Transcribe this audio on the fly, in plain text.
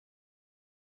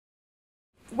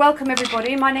Welcome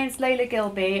everybody, my name's Layla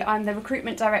Gilby. I'm the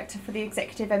Recruitment Director for the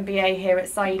Executive MBA here at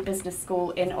Saïd Business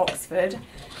School in Oxford,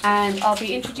 and I'll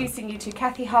be introducing you to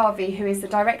Kathy Harvey, who is the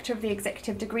Director of the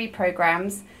Executive Degree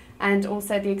Programmes and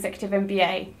also the Executive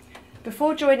MBA.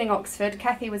 Before joining Oxford,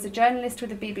 Kathy was a journalist with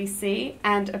the BBC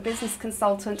and a business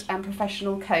consultant and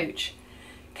professional coach.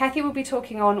 Kathy will be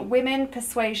talking on women,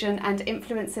 persuasion and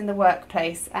influence in the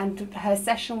workplace, and her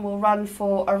session will run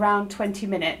for around 20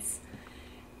 minutes.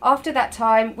 After that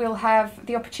time, we'll have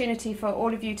the opportunity for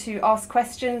all of you to ask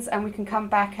questions, and we can come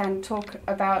back and talk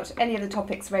about any of the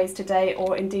topics raised today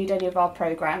or indeed any of our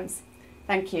programmes.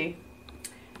 Thank you.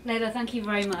 Layla, thank you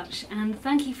very much, and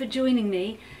thank you for joining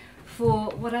me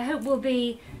for what I hope will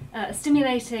be a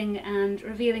stimulating and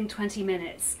revealing 20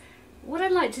 minutes. What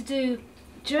I'd like to do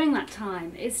during that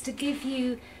time is to give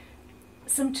you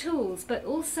some tools, but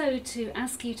also to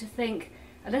ask you to think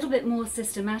a little bit more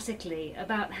systematically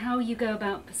about how you go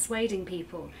about persuading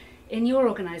people in your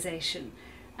organisation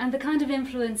and the kind of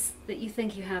influence that you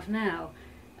think you have now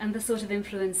and the sort of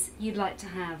influence you'd like to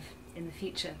have in the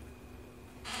future.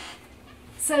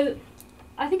 So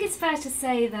I think it's fair to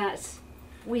say that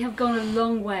we have gone a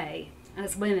long way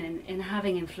as women in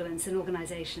having influence in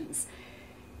organisations.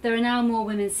 There are now more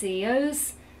women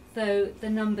CEOs, though the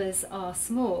numbers are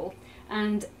small.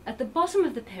 And at the bottom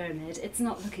of the pyramid, it's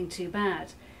not looking too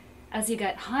bad. As you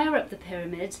get higher up the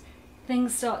pyramid,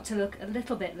 things start to look a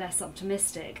little bit less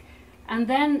optimistic. And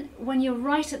then when you're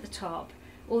right at the top,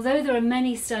 although there are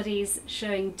many studies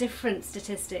showing different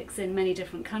statistics in many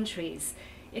different countries,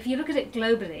 if you look at it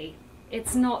globally,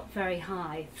 it's not very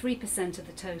high, 3% of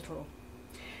the total.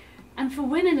 And for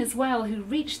women as well who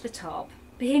reach the top,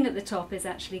 being at the top is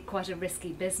actually quite a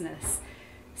risky business.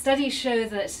 Studies show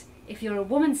that if you're a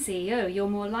woman CEO, you're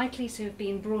more likely to have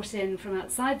been brought in from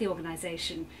outside the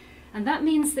organisation, and that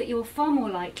means that you're far more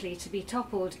likely to be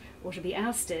toppled or to be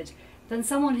ousted than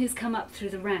someone who's come up through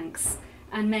the ranks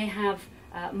and may have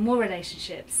more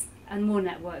relationships and more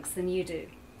networks than you do.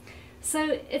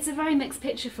 So it's a very mixed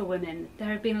picture for women.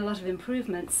 There have been a lot of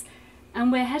improvements,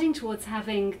 and we're heading towards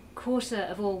having a quarter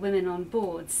of all women on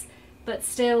boards, but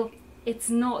still it's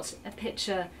not a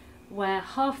picture where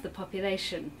half the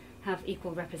population have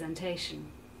equal representation.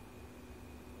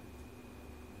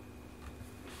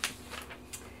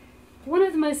 One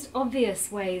of the most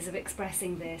obvious ways of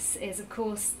expressing this is, of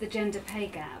course, the gender pay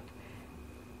gap.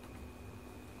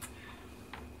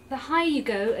 The higher you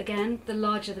go, again, the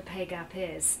larger the pay gap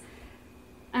is.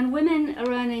 And women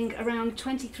are earning around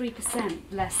 23%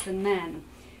 less than men,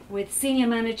 with senior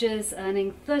managers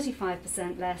earning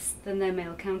 35% less than their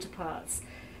male counterparts.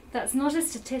 That's not a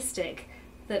statistic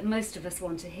that most of us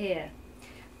want to hear.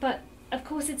 But of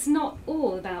course it's not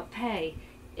all about pay.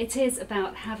 It is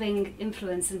about having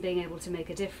influence and being able to make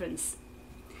a difference.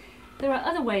 There are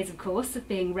other ways, of course, of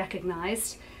being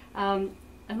recognised. An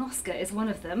Oscar is one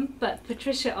of them, but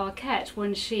Patricia Arquette,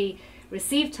 when she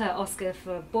received her Oscar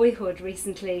for Boyhood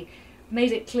recently,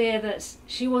 made it clear that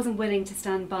she wasn't willing to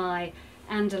stand by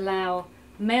and allow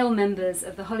male members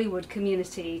of the Hollywood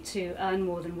community to earn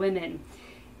more than women.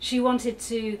 She wanted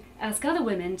to ask other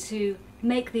women to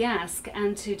make the ask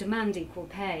and to demand equal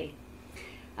pay.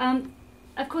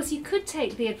 Of course, you could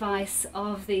take the advice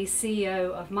of the CEO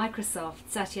of Microsoft,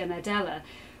 Satya Nadella,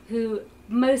 who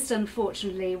most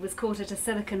unfortunately was caught at a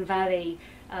Silicon Valley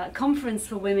conference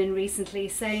for women recently,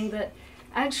 saying that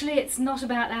actually it's not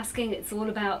about asking, it's all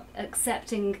about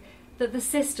accepting that the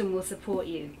system will support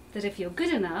you, that if you're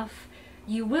good enough,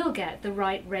 you will get the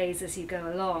right raise as you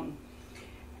go along.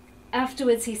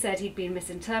 Afterwards, he said he'd been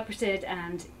misinterpreted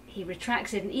and he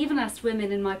retracted and even asked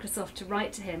women in Microsoft to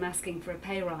write to him asking for a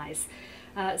pay rise.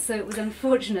 So it was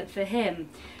unfortunate for him.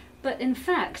 But in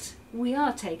fact, we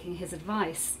are taking his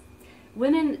advice.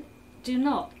 Women do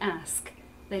not ask.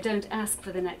 They don't ask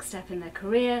for the next step in their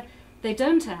career, they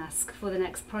don't ask for the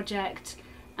next project,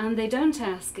 and they don't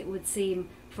ask, it would seem,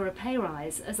 for a pay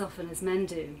rise as often as men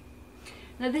do.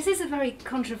 Now, this is a very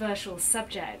controversial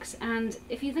subject, and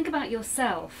if you think about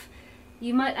yourself,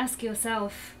 you might ask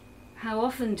yourself, how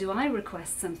often do I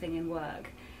request something in work?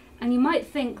 And you might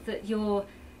think that you're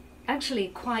actually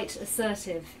quite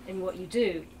assertive in what you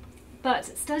do.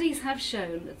 But studies have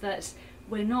shown that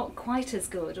we're not quite as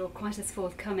good or quite as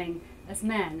forthcoming as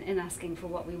men in asking for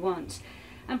what we want.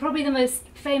 And probably the most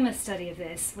famous study of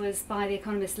this was by the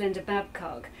economist Linda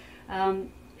Babcock,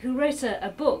 who wrote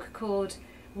a book called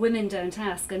Women Don't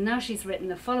Ask, and now she's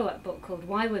written a follow-up book called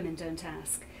Why Women Don't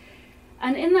Ask.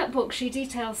 And in that book she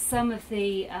details some of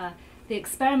the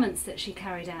experiments that she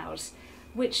carried out,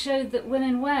 which showed that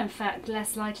women were in fact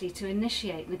less likely to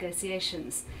initiate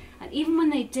negotiations. And even when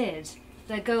they did,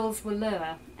 their goals were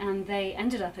lower and they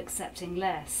ended up accepting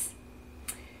less.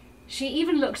 She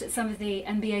even looked at some of the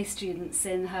MBA students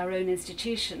in her own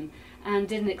institution and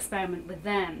did an experiment with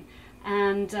them,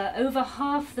 and over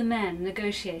half the men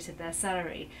negotiated their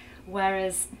salary,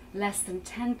 whereas less than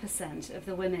 10% of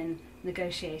the women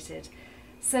negotiated.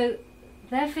 So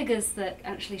they're figures that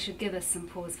actually should give us some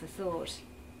pause for thought.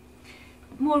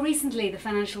 More recently, the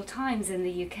Financial Times in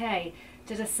the UK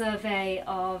did a survey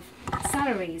of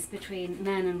salaries between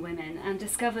men and women and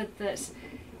discovered that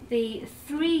the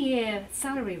 3-year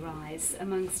salary rise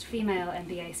amongst female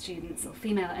MBA students, or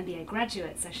female MBA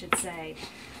graduates I should say,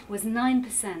 was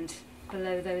 9%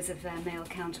 below those of their male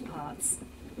counterparts.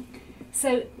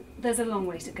 So there's a long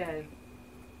way to go.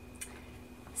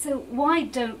 So why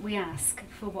don't we ask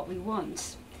for what we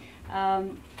want?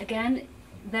 Again,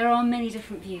 there are many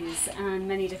different views and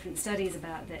many different studies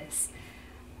about this.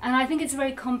 And I think it's a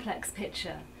very complex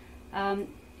picture.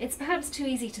 It's perhaps too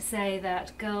easy to say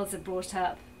that girls are brought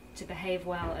up to behave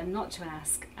well and not to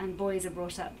ask, and boys are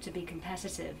brought up to be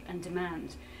competitive and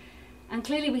demand. And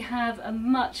clearly we have a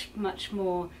much, much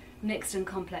more mixed and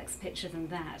complex picture than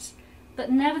that. But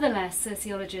nevertheless,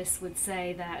 sociologists would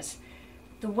say that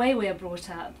the way we are brought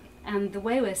up and the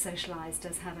way we're socialized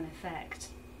does have an effect.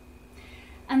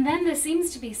 And then there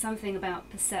seems to be something about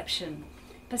perception.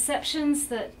 Perceptions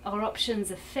that our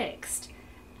options are fixed,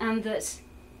 and that,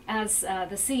 as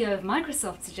the CEO of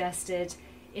Microsoft suggested,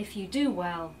 if you do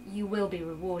well, you will be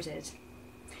rewarded.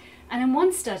 And in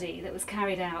one study that was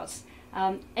carried out,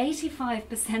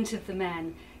 85% of the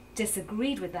men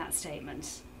disagreed with that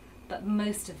statement, but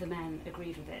most of the men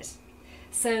agreed with it.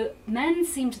 So men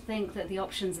seem to think that the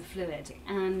options are fluid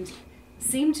and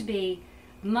seem to be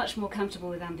much more comfortable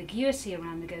with ambiguity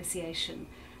around negotiation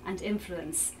and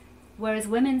influence, whereas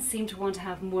women seem to want to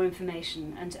have more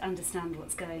information and to understand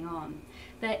what's going on.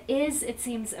 There is, it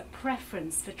seems, a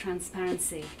preference for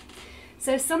transparency.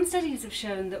 So some studies have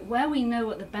shown that where we know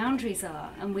what the boundaries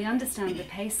are and we understand the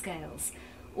pay scales,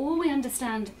 or we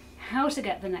understand how to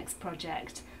get the next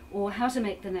project or how to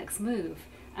make the next move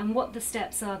and what the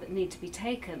steps are that need to be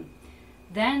taken,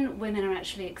 then women are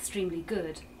actually extremely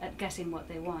good at getting what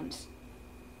they want.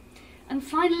 And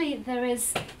finally, there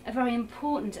is a very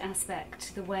important aspect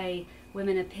to the way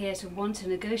women appear to want to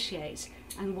negotiate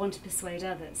and want to persuade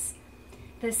others.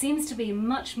 There seems to be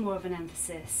much more of an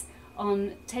emphasis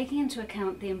on taking into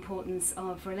account the importance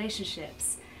of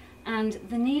relationships and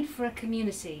the need for a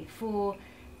community, for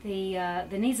the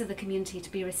needs of the community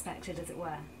to be respected, as it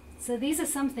were. So these are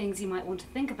some things you might want to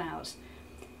think about,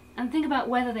 and think about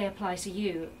whether they apply to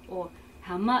you, or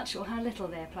how much or how little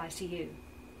they apply to you.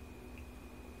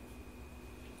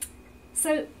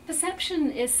 So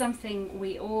perception is something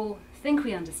we all think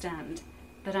we understand,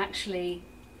 but actually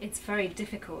it's very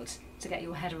difficult to get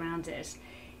your head around it.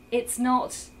 It's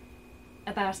not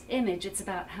about image, it's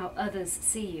about how others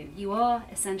see you. You are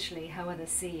essentially how others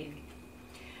see you.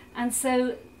 And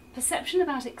so perception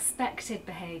about expected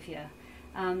behaviour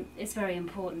is very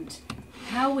important.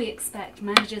 How we expect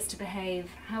managers to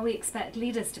behave, how we expect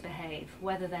leaders to behave,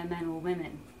 whether they're men or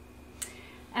women.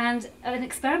 And an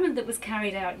experiment that was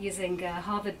carried out using a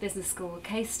Harvard Business School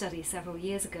case study several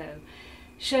years ago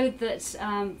showed that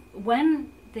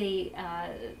when the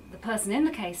person in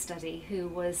the case study, who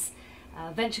was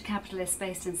a venture capitalist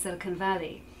based in Silicon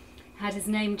Valley, had his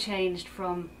name changed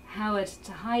from Howard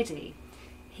to Heidi,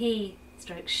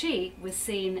 he/she was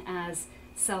seen as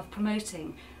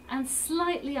self-promoting and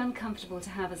slightly uncomfortable to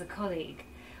have as a colleague,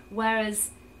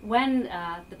 whereas when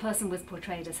the person was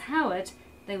portrayed as Howard,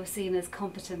 they were seen as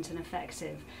competent and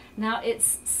effective. Now,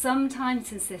 it's some time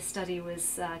since this study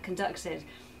was conducted,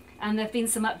 and there have been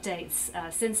some updates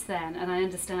since then, and I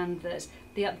understand that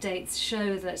the updates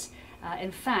show that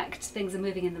in fact things are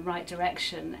moving in the right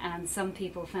direction, and some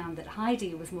people found that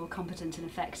Heidi was more competent and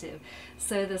effective.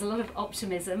 So there's a lot of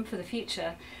optimism for the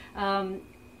future,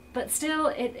 but still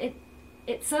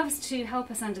it serves to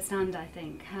help us understand, I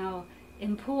think, how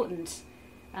important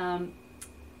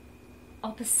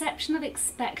our perception of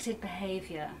expected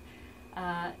behaviour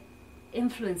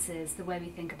influences the way we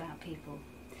think about people.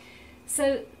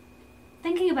 So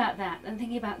thinking about that and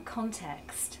thinking about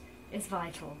context is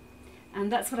vital,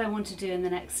 and that's what I want to do in the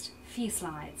next few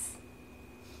slides.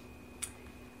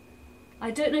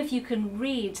 I don't know if you can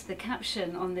read the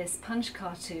caption on this Punch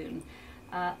cartoon.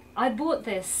 I bought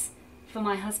this for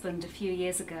my husband a few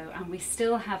years ago, and we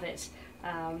still have it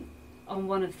on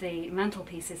one of the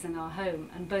mantelpieces in our home,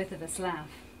 and both of us laugh.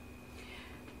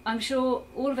 I'm sure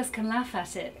all of us can laugh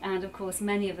at it, and of course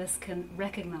many of us can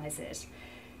recognise it.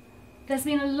 There's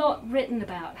been a lot written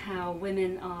about how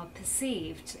women are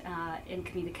perceived in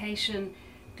communication,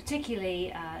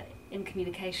 particularly in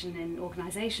communication in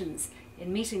organisations,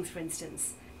 in meetings for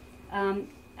instance.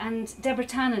 And Deborah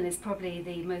Tannen is probably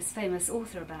the most famous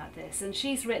author about this, and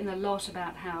she's written a lot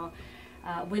about how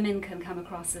women can come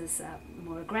across as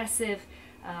more aggressive,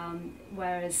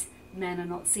 whereas men are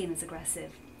not seen as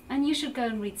aggressive. And you should go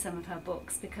and read some of her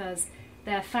books because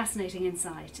they're fascinating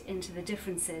insight into the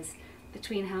differences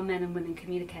between how men and women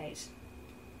communicate.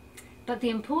 But the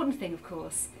important thing, of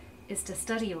course, is to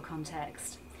study your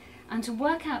context and to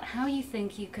work out how you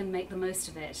think you can make the most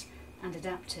of it and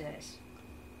adapt to it.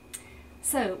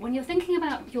 So, when you're thinking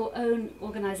about your own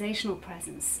organisational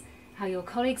presence, how your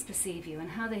colleagues perceive you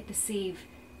and how they perceive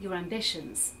your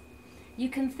ambitions, you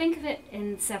can think of it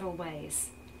in several ways.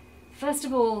 First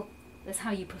of all, there's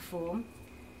how you perform.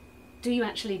 Do you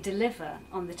actually deliver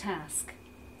on the task?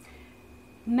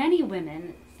 Many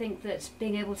women think that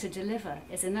being able to deliver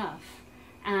is enough,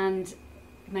 and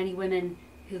many women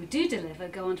who do deliver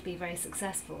go on to be very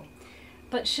successful.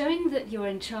 But showing that you're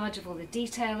in charge of all the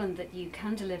detail and that you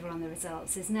can deliver on the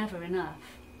results is never enough.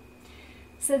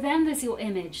 So then there's your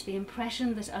image, the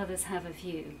impression that others have of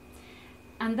you.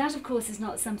 And that, of course, is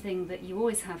not something that you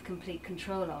always have complete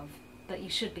control of, but you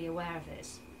should be aware of it.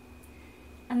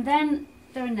 And then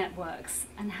there are networks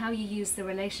and how you use the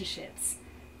relationships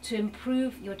to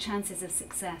improve your chances of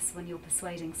success when you're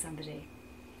persuading somebody.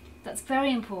 That's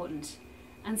very important,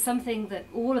 and something that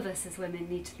all of us as women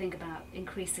need to think about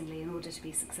increasingly in order to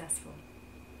be successful.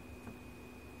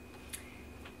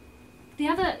 The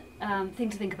other thing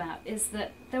to think about is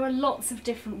that there are lots of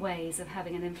different ways of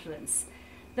having an influence.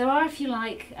 There are, if you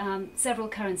like, several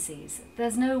currencies.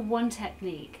 There's no one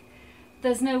technique.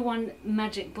 There's no one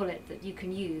magic bullet that you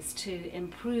can use to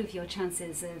improve your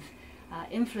chances of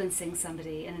influencing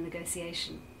somebody in a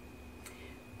negotiation.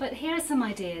 But here are some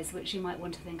ideas which you might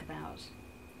want to think about.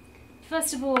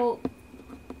 First of all,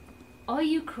 are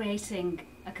you creating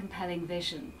a compelling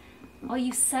vision? Are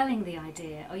you selling the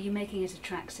idea? Are you making it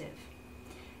attractive?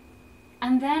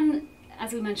 And then,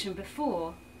 as we mentioned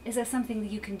before, is there something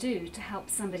that you can do to help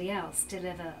somebody else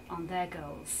deliver on their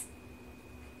goals?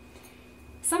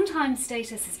 Sometimes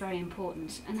status is very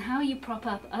important, and how you prop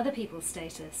up other people's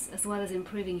status, as well as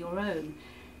improving your own,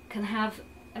 can have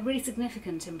a really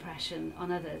significant impression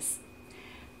on others.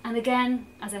 And again,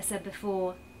 as I said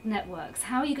before, networks.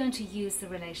 How are you going to use the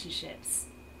relationships?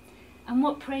 And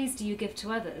what praise do you give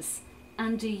to others?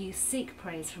 And do you seek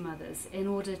praise from others in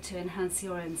order to enhance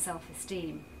your own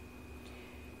self-esteem?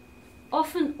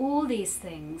 Often all these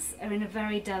things are in a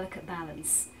very delicate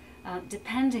balance,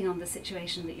 depending on the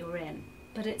situation that you're in.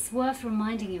 But it's worth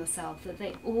reminding yourself that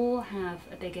they all have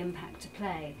a big impact to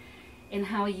play in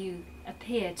how you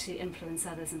appear to influence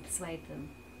others and persuade them.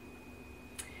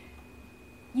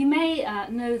 You may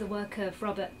know the work of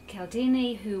Robert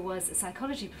Cialdini, who was a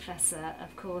psychology professor,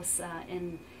 of course,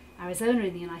 in Arizona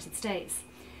in the United States.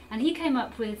 And he came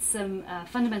up with some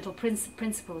fundamental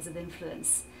principles of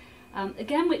influence,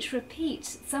 again, which repeat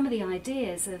some of the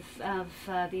ideas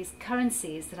of these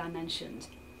currencies that I mentioned.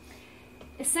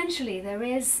 Essentially, there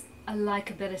is a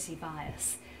likability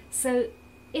bias. So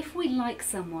if we like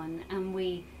someone and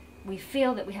we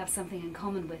feel that we have something in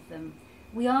common with them,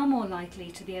 we are more likely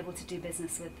to be able to do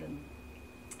business with them.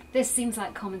 This seems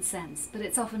like common sense, but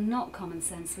it's often not common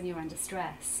sense when you're under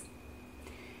stress.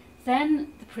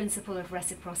 Then the principle of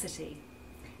reciprocity.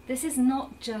 This is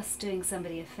not just doing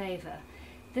somebody a favour.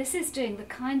 This is doing the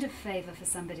kind of favour for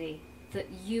somebody that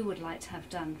you would like to have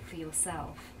done for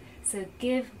yourself. So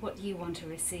give what you want to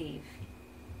receive.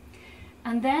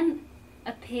 And then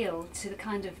appeal to the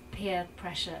kind of peer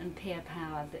pressure and peer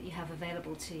power that you have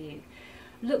available to you.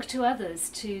 Look to others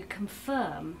to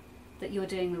confirm that you're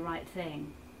doing the right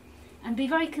thing. And be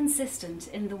very consistent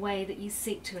in the way that you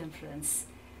seek to influence,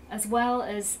 as well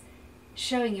as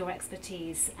showing your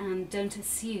expertise, and don't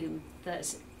assume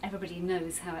that everybody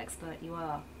knows how expert you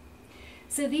are.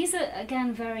 So these are,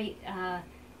 again, very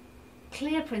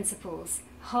clear principles,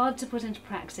 hard to put into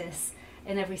practice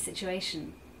in every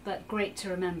situation, but great to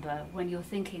remember when you're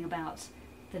thinking about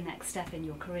the next step in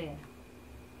your career.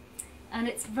 And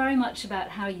it's very much about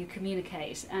how you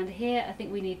communicate. And here I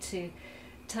think we need to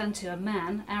turn to a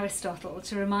man, Aristotle,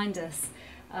 to remind us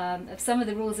of some of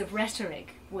the rules of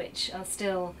rhetoric, which are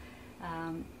still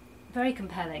very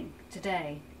compelling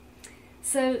today.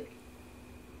 So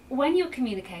when you're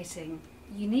communicating,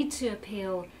 you need to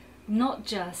appeal not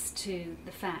just to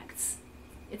the facts.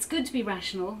 It's good to be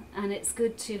rational, and it's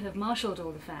good to have marshalled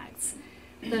all the facts,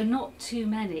 though not too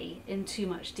many in too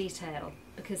much detail,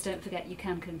 because don't forget you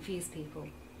can confuse people.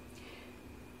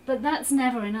 But that's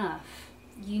never enough.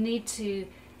 You need to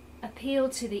appeal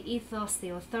to the ethos, the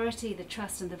authority, the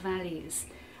trust and the values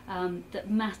that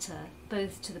matter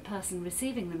both to the person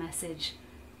receiving the message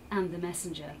and the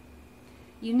messenger.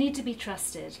 You need to be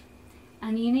trusted,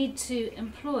 and you need to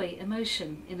employ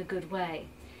emotion in a good way.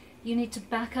 You need to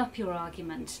back up your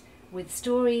argument with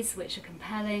stories which are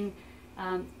compelling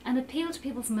and appeal to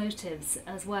people's motives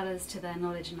as well as to their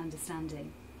knowledge and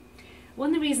understanding. One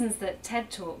of the reasons that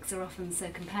TED Talks are often so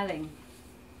compelling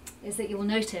is that you'll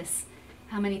notice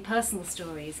how many personal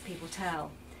stories people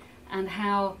tell and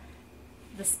how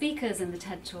the speakers in the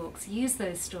TED Talks use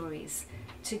those stories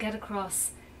to get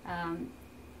across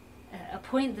a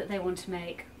point that they want to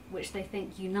make, which they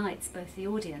think unites both the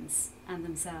audience and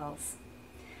themselves.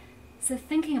 So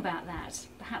thinking about that,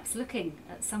 perhaps looking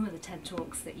at some of the TED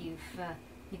Talks that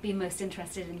you've been most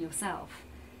interested in yourself,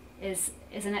 is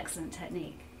an excellent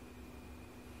technique.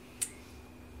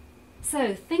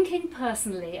 So thinking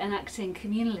personally and acting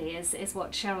communally is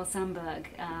what Sheryl Sandberg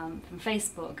from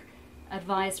Facebook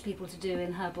advised people to do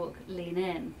in her book Lean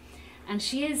In. And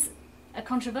she is a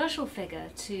controversial figure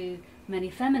to many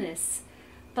feminists,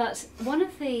 but one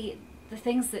of the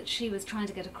things that she was trying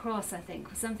to get across, I think,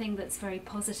 was something that's very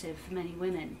positive for many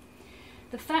women.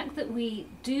 The fact that we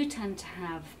do tend to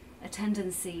have a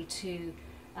tendency to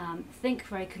think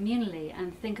very communally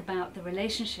and think about the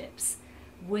relationships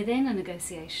within a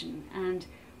negotiation and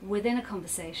within a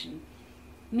conversation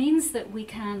means that we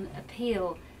can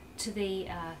appeal to the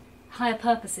higher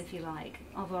purpose, if you like,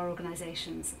 of our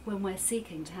organisations when we're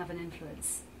seeking to have an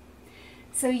influence.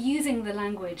 So using the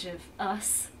language of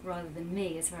us rather than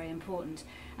me is very important,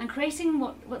 and creating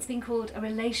what's been called a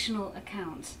relational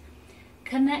account.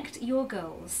 Connect your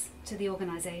goals to the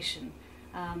organisation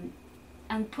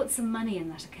and put some money in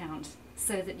that account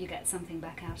so that you get something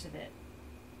back out of it.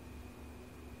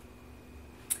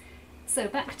 So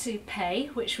back to pay,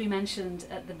 which we mentioned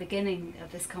at the beginning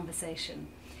of this conversation,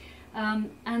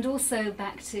 and also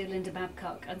back to Linda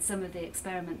Babcock and some of the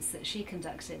experiments that she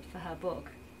conducted for her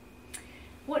book.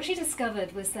 What she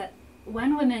discovered was that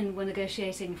when women were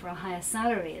negotiating for a higher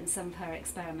salary in some of her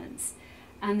experiments,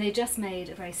 and they just made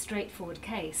a very straightforward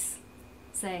case,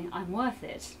 saying, I'm worth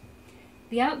it,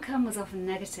 the outcome was often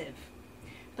negative.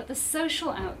 But the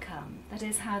social outcome, that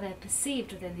is how they're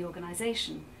perceived within the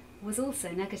organisation, was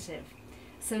also negative.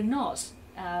 So not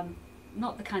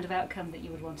the kind of outcome that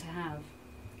you would want to have.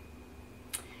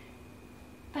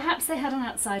 Perhaps they had an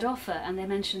outside offer and they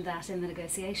mentioned that in the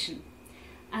negotiation.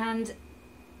 And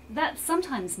that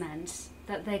sometimes meant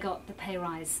that they got the pay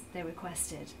rise they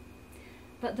requested.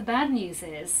 But the bad news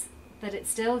is that it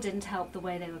still didn't help the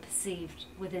way they were perceived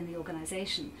within the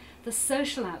organisation. The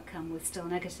social outcome was still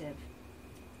negative.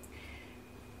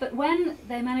 But when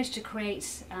they managed to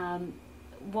create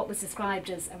what was described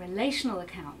as a relational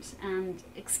account and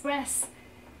express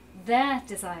their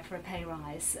desire for a pay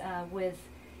rise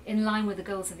in line with the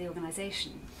goals of the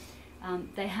organisation,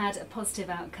 they had a positive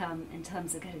outcome in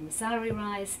terms of getting the salary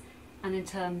rise and in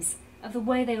terms of the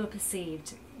way they were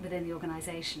perceived within the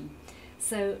organisation.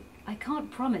 So I can't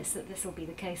promise that this will be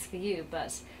the case for you,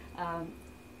 but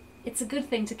it's a good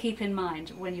thing to keep in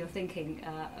mind when you're thinking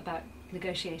about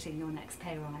negotiating your next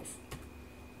pay rise.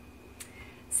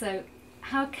 So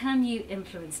how can you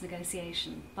influence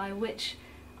negotiation? By which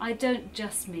I don't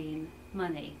just mean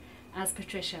money, as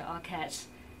Patricia Arquette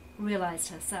realised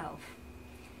herself.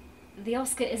 The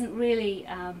Oscar isn't really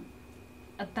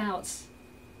about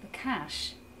the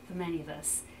cash for many of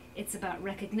us. It's about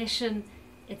recognition,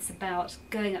 it's about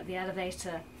going up the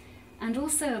elevator, and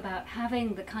also about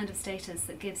having the kind of status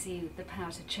that gives you the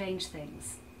power to change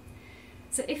things.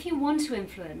 So if you want to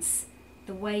influence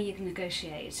the way you can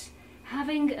negotiate,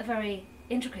 having a very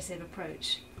integrative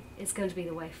approach is going to be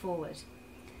the way forward.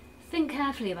 Think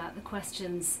carefully about the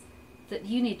questions that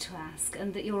you need to ask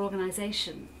and that your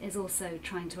organisation is also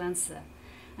trying to answer,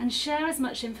 and share as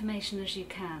much information as you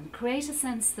can. Create a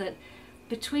sense that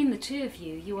between the two of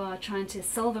you, you are trying to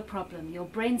solve a problem, you're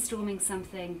brainstorming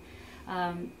something,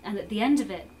 and at the end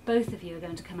of it, both of you are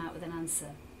going to come out with an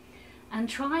answer. And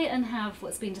try and have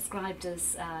what's been described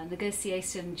as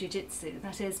negotiation jiu-jitsu.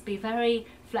 That is, be very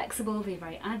flexible, be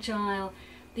very agile,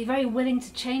 be very willing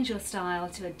to change your style,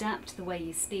 to adapt the way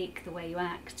you speak, the way you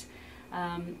act,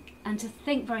 and to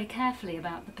think very carefully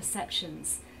about the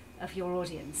perceptions of your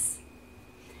audience.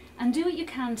 And do what you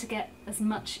can to get as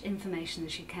much information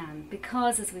as you can,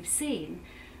 because as we've seen,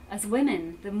 as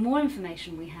women, the more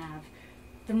information we have,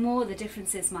 the more the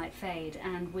differences might fade,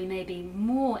 and we may be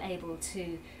more able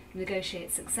to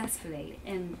negotiate successfully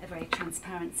in a very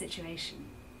transparent situation.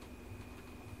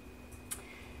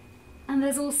 And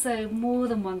there's also more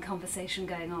than one conversation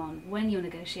going on when you're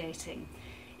negotiating.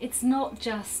 It's not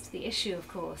just the issue, of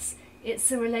course,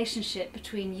 It's a relationship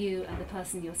between you and the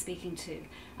person you're speaking to,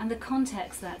 and the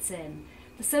context that's in,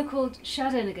 the so-called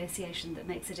shadow negotiation that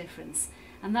makes a difference.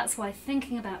 And that's why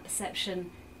thinking about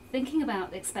perception, thinking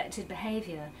about expected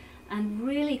behaviour, and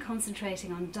really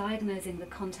concentrating on diagnosing the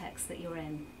context that you're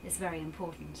in is very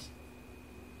important.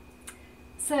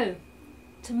 So,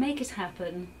 to make it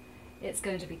happen, it's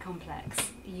going to be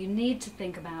complex. You need to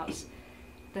think about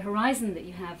the horizon that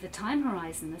you have, the time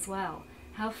horizon as well.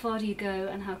 How far do you go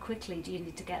and how quickly do you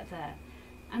need to get there?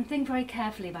 And think very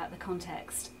carefully about the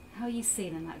context. How are you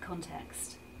seen in that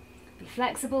context? Be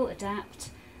flexible, adapt,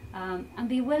 and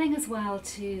be willing as well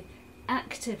to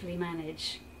actively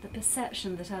manage the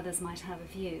perception that others might have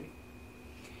of you.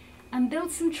 And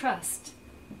build some trust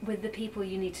with the people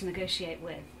you need to negotiate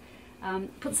with.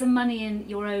 Put some money in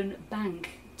your own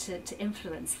bank to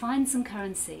influence. Find some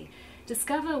currency.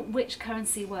 Discover which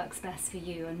currency works best for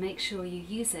you and make sure you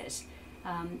use it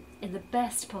in the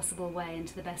best possible way and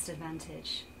to the best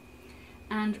advantage.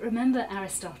 And remember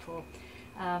Aristotle,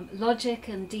 logic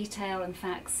and detail and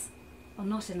facts are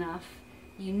not enough.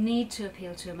 You need to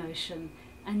appeal to emotion,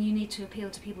 and you need to appeal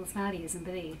to people's values and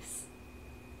beliefs.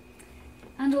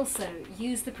 And also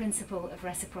use the principle of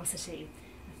reciprocity.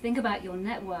 Think about your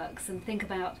networks and think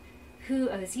about who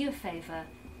owes you a favour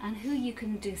and who you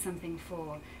can do something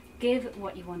for. Give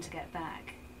what you want to get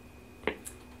back.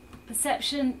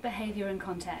 Perception, behaviour and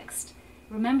context.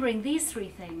 Remembering these three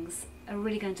things are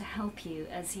really going to help you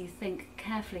as you think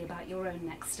carefully about your own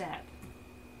next step.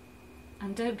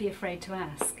 And don't be afraid to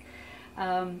ask.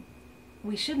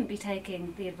 We shouldn't be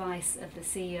taking the advice of the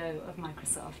CEO of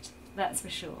Microsoft, that's for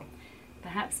sure.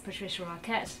 Perhaps Patricia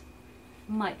Arquette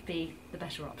might be the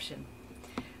better option.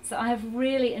 So I have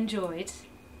really enjoyed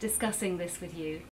discussing this with you.